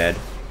Zeke's to Zed.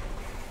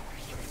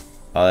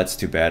 Oh, that's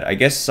too bad. I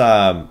guess,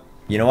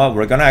 you know what?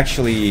 We're gonna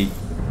actually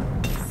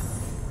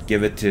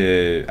give it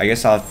to, I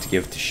guess I'll have to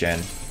give it to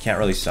Shen. Can't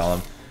really sell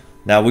him.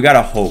 Now, we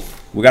gotta hope.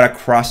 We gotta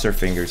cross our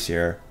fingers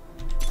here.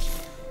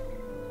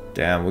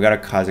 Damn, we got a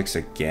Kazakh's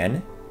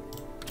again.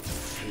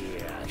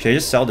 Should I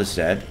just sell the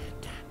Zed?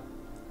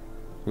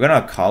 We got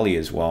a Akali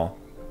as well.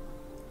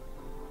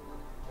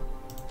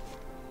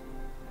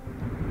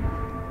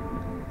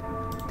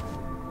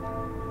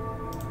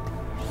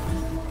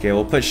 Okay,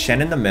 we'll put Shen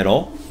in the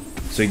middle.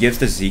 So he gives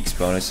the Zeke's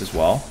bonus as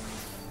well.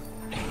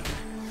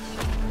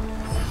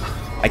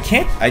 I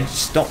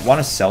just don't want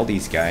to sell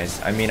these guys.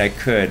 I mean, I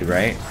could,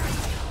 right?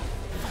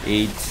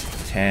 8,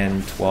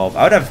 10, 12.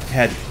 I would have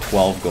had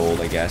 12 gold,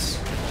 I guess.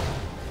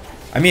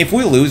 I mean, if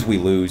we lose, we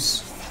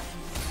lose.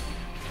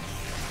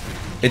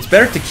 It's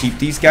better to keep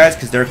these guys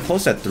because they're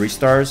close at 3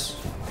 stars.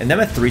 And them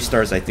at 3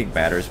 stars, I think,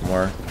 matters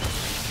more.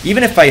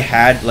 Even if I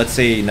had, let's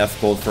say, enough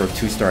gold for a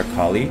 2-star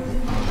Akali.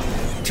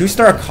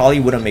 2-star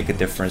Akali wouldn't make a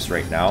difference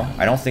right now.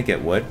 I don't think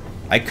it would.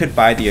 I could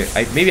buy the...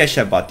 maybe I should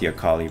have bought the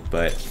Akali,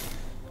 but...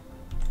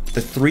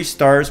 the 3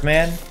 stars,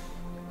 man.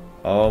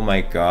 Oh my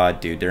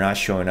god, dude. They're not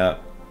showing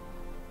up.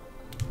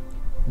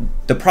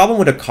 The problem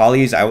with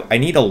Akali is I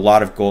need a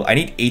lot of gold. I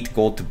need 8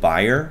 gold to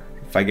buy her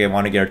if I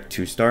want to get her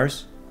 2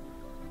 stars.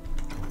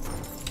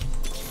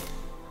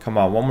 Come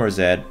on, one more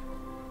Zed.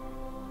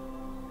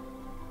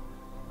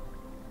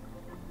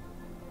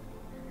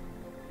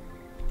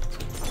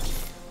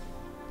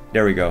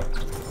 There we go.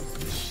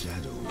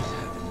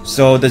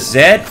 So the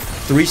Zed,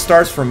 3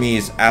 stars for me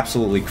is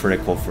absolutely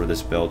critical for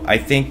this build. I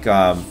think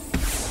I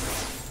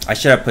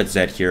should have put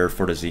Zed here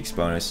for the Zeke's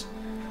bonus.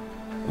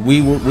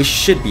 We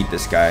should beat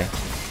this guy.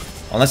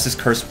 Unless this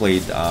Curse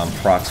Blade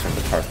procs from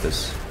the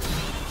Karthus.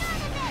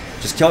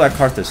 Just kill that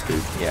Karthus,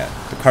 dude. Yeah,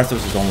 the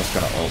Karthus is almost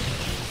gonna ult.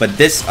 But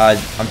this,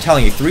 I'm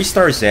telling you,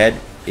 3-star Zed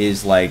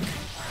is like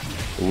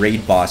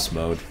raid boss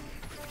mode.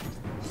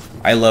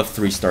 I love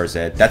 3-star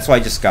Zed. That's why I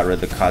just got rid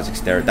of the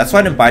Kazakhs there. That's why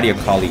I didn't buy the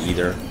Akali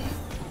either.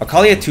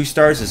 Akali at 2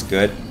 stars is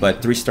good,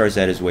 but 3-star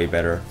Zed is way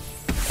better.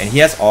 And he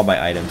has all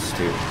my items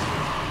too.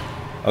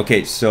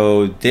 Okay,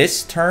 so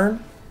this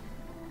turn...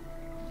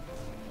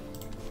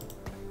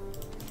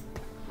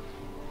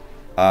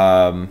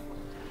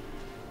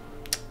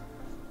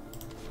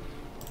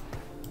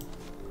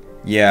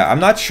 yeah, I'm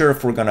not sure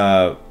if we're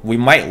gonna... we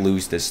might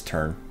lose this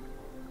turn.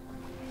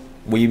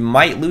 We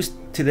might lose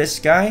to this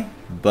guy,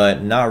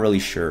 but not really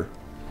sure.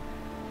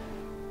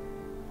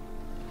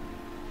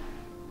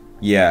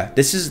 Yeah,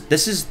 this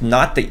is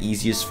not the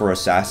easiest for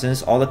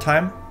assassins all the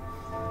time.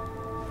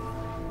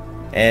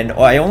 And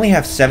I only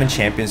have 7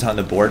 champions on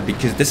the board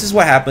because this is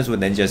what happens with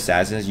ninja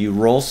assassins. You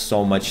roll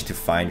so much to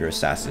find your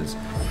assassins.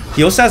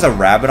 He also has a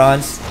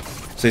Rabadon,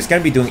 so he's going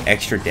to be doing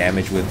extra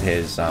damage with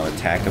his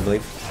attack, I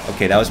believe.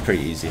 Okay, that was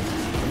pretty easy.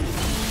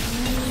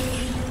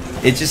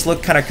 It just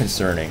looked kind of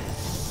concerning.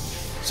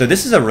 So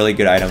this is a really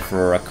good item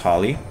for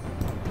Akali.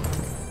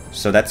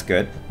 So that's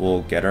good.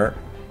 We'll get her.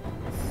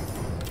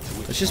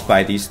 Let's just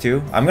buy these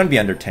two. I'm going to be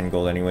under 10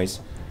 gold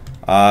anyways.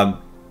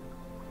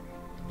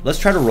 Let's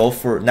try to roll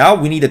for... Now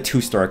we need a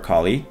 2-star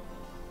Akali.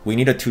 We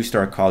need a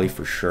 2-star Akali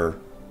for sure.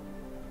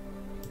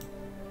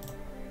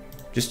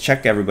 Just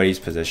check everybody's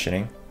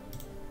positioning.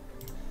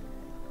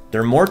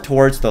 They're more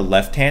towards the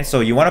left hand, so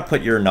you want to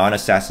put your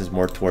non-assassins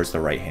more towards the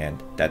right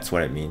hand. That's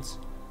what it means.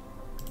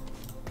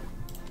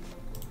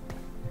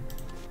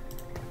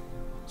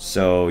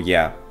 So,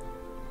 yeah.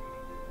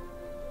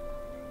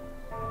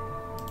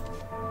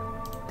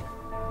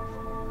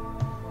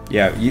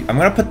 Yeah, I'm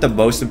going to put the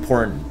most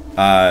important...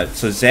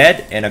 so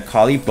Zed and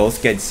Akali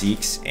both get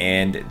Zeke's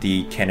and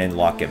the Kennen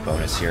Locket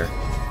bonus here.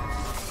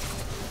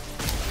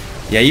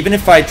 Yeah, even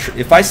if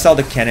I sell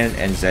the Kennen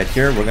and Zed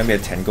here, we're gonna be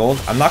at 10 gold.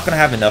 I'm not gonna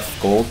have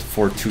enough gold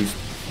for a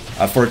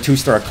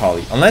 2-star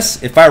Akali.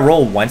 Unless if I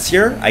roll once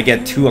here, I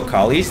get 2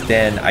 Akalis,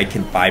 then I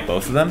can buy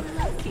both of them.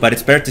 But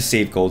it's better to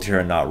save gold here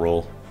and not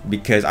roll,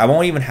 because I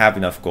won't even have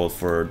enough gold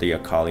for the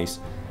Akalis.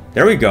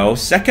 There we go,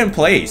 2nd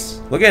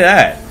place. Look at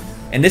that.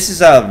 And this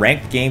is a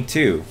ranked game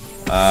too.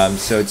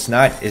 So it's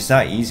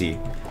not easy.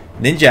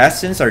 Ninja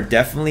assassins are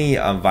definitely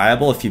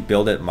viable if you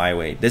build it my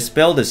way. This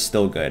build is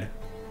still good.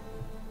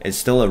 It's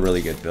still a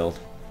really good build.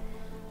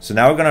 So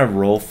now we're gonna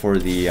roll for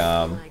the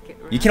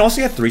you can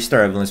also get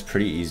 3-star evidence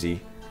pretty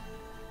easy.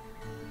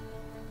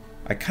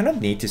 I kind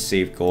of need to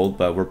save gold,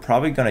 but we're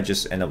probably gonna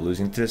just end up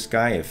losing to this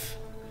guy if...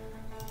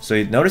 So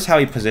you notice how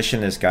he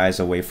positioned his guys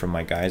away from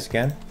my guys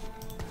again?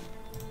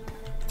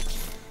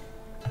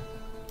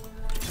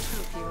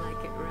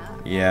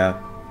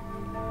 Yeah.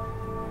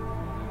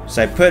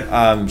 So I put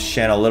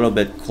Shen a little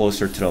bit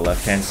closer to the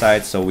left-hand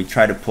side, so we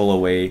try to pull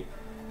away.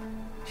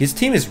 His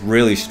team is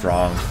really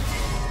strong.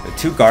 The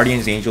 2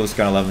 Guardians Angels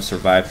gonna let him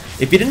survive.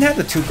 If you didn't have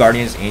the 2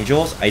 Guardians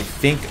Angels, I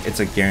think it's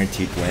a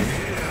guaranteed win.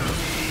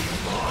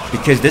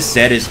 Because this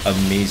Zed is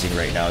amazing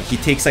right now. He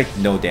takes like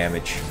no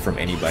damage from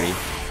anybody.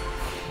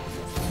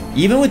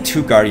 Even with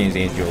 2 Guardians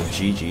Angels,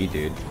 GG,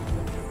 dude.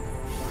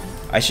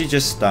 I should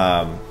just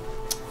I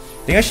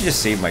think I should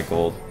just save my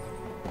gold.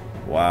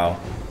 Wow.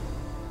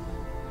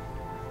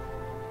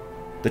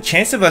 The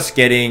chance of us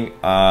getting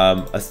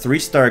a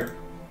 3-star...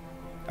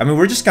 I mean,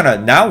 we're just gonna...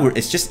 Now,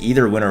 it's just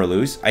either win or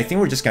lose. I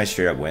think we're just gonna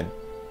straight up win.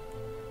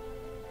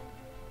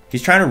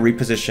 He's trying to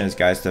reposition his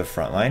guys to the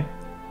front line.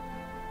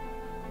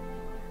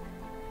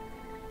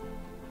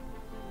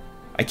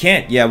 I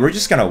can't... Yeah, we're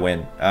just gonna win.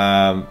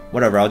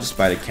 Whatever, I'll just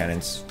buy the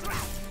cannons.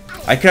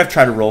 I could have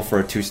tried to roll for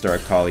a 2-star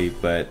Akali,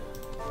 but...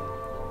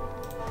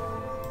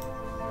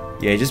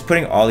 Yeah, just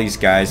putting all these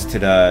guys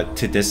to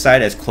this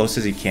side as close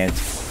as he can to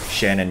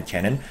Shen and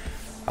Kennen.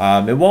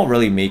 It won't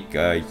really make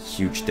a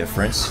huge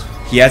difference.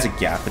 He has a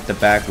gap at the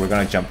back. We're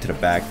gonna jump to the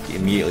back,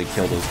 immediately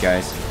kill those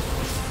guys.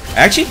 I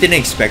actually didn't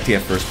expect to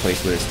get 1st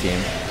place with his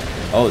team.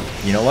 Oh,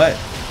 you know what?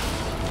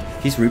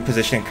 He's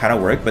repositioning kind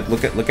of work, but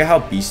look at how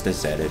beast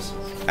this Zed is.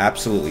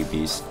 Absolutely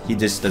beast. He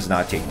just does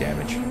not take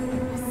damage.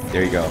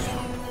 There you go.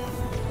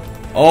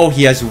 Oh,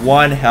 he has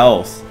 1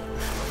 health.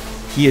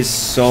 He is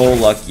so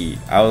lucky.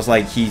 I was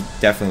like, he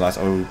definitely lost.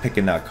 Oh, we're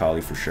picking that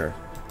Akali for sure.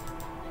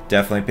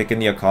 Definitely picking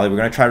the Akali. We're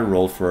gonna try to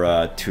roll for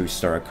a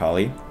 2-star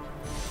Akali.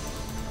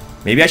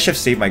 Maybe I should have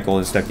saved my gold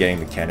instead of getting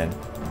the Kennen.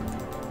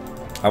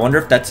 I wonder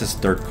if that's his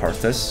 3rd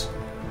Karthus.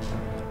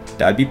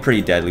 That'd be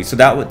pretty deadly. So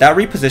that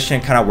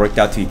reposition kind of worked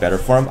out to be better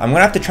for him. I'm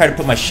gonna have to try to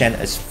put my Shen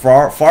as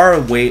far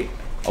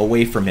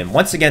away from him.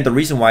 Once again, the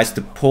reason why is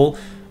to pull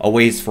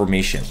away his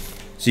formation.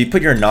 So you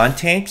put your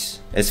non-tanks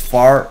as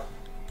far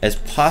as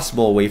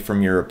possible away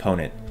from your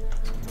opponent.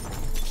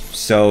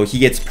 So he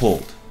gets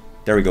pulled.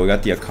 There we go. We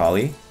got the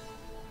Akali.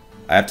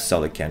 I have to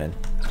sell the Kennen.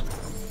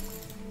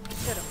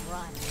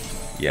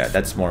 Yeah,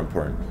 that's more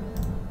important.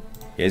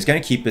 Yeah, he's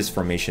gonna keep his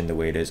formation the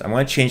way it is. I'm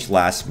gonna change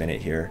last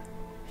minute here.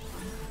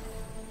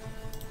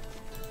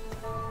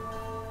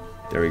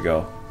 There we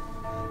go.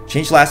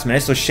 Change last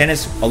minute, so Shen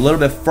is a little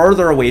bit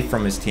further away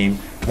from his team.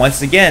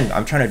 Once again,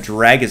 I'm trying to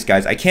drag his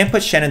guys. I can't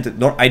put Shen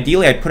into...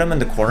 Ideally, I'd put him in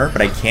the corner,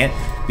 but I can't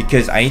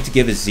because I need to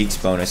give a Zeke's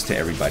bonus to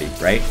everybody,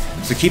 right?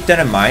 So keep that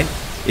in mind.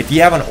 If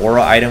you have an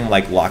aura item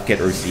like Locket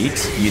or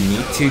Zeke's, you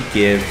need to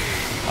give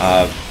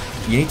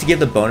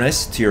the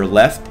bonus to your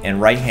left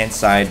and right hand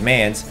side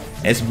mans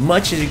as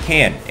much as you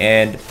can.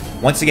 And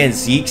once again,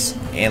 Zeke's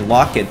and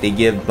Locket, they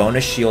give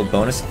bonus shield,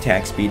 bonus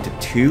attack speed to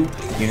 2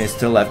 units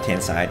to the left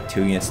hand side,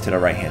 2 units to the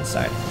right hand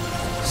side.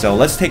 So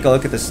let's take a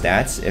look at the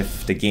stats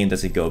if the game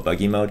doesn't go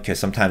buggy mode, because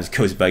sometimes it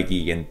goes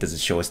buggy and doesn't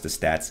show us the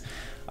stats.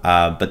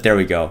 But there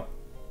we go.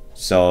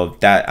 So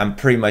that I'm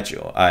pretty much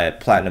at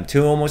Platinum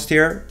 2 almost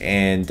here,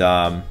 and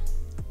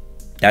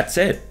that's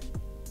it.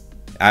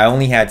 I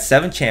only had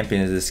 7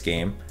 champions in this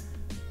game.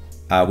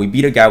 We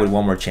beat a guy with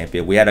 1 more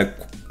champion. We had a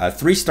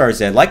 3-star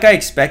Zed. Like I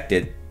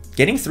expected,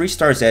 getting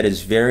 3-star Zed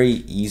is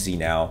very easy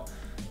now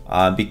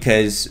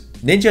because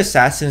Ninja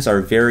Assassins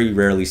are very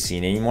rarely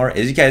seen anymore.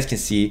 As you guys can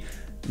see,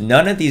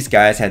 none of these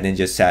guys had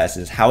Ninja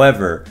Assassins.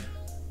 However,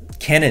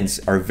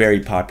 cannons are very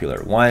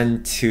popular.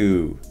 1,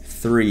 2,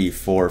 3,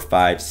 4,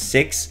 5,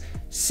 6,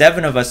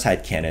 7 of us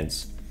had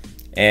cannons.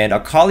 And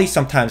Akali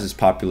sometimes is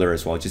popular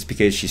as well, just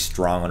because she's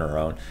strong on her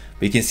own.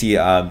 But you can see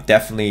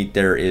definitely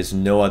there is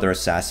no other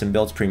assassin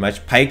builds pretty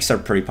much. Pikes are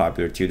pretty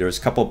popular too. There's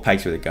a couple of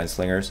pikes with the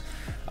gunslingers.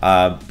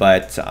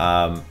 But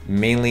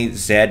mainly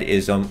Zed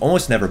is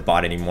almost never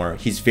bought anymore.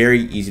 He's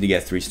very easy to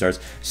get 3 stars.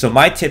 So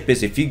my tip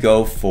is if you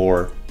go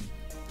for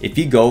the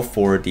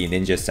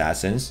Ninja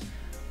Assassins,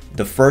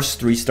 the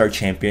first 3-star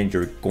champion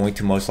you're going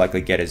to most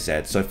likely get is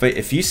Zed. So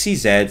if you see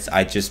Zeds,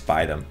 I just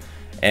buy them.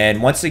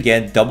 And once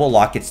again, double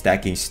locket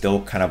stacking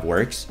still kind of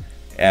works.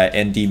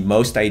 And the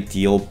most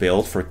ideal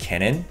build for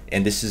Kennen,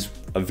 and this is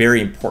a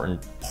very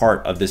important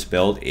part of this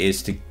build,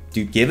 is to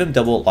give him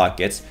double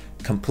lockets.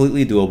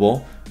 Completely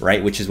doable,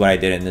 right? Which is what I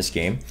did in this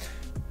game.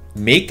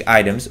 Make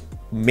items.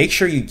 Make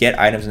sure you get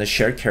items in the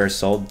shared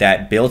carousel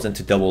that builds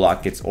into double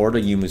lockets or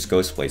the Yumu's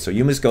Ghostblade. So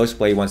Yumu's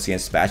Ghostblade, once again,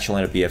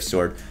 spatula and a BF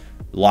sword.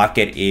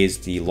 Locket is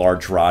the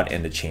large rod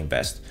and the chain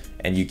vest.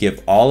 And you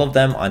give all of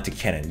them onto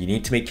Kennen. You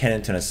need to make Kennen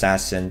into an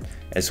assassin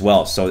as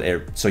well. So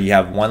you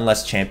have 1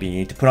 less champion you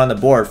need to put on the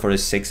board for the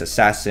 6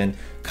 assassin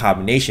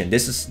combination.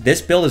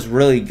 This build is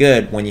really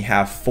good when you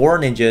have 4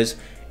 ninjas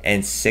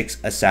and 6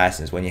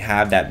 assassins. When you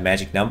have that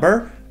magic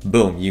number,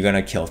 boom, you're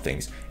gonna kill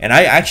things. And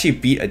I actually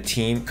beat a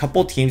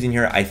couple teams in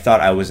here I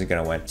thought I wasn't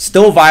gonna win.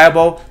 Still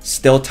viable,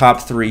 still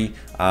top 3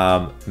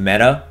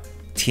 meta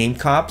team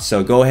comp,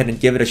 so go ahead and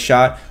give it a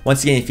shot.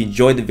 Once again, if you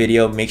enjoyed the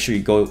video, make sure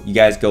you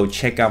guys go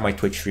check out my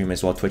Twitch stream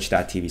as well,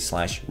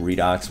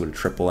 twitch.tv/Redox with a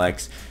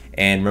XXX.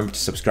 And remember to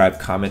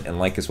subscribe, comment, and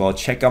like as well.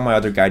 Check out my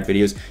other guide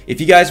videos.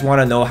 If you guys want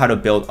to know how to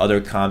build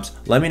other comps,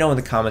 let me know in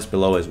the comments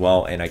below as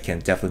well, and I can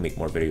definitely make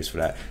more videos for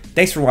that.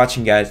 Thanks for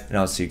watching, guys, and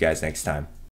I'll see you guys next time.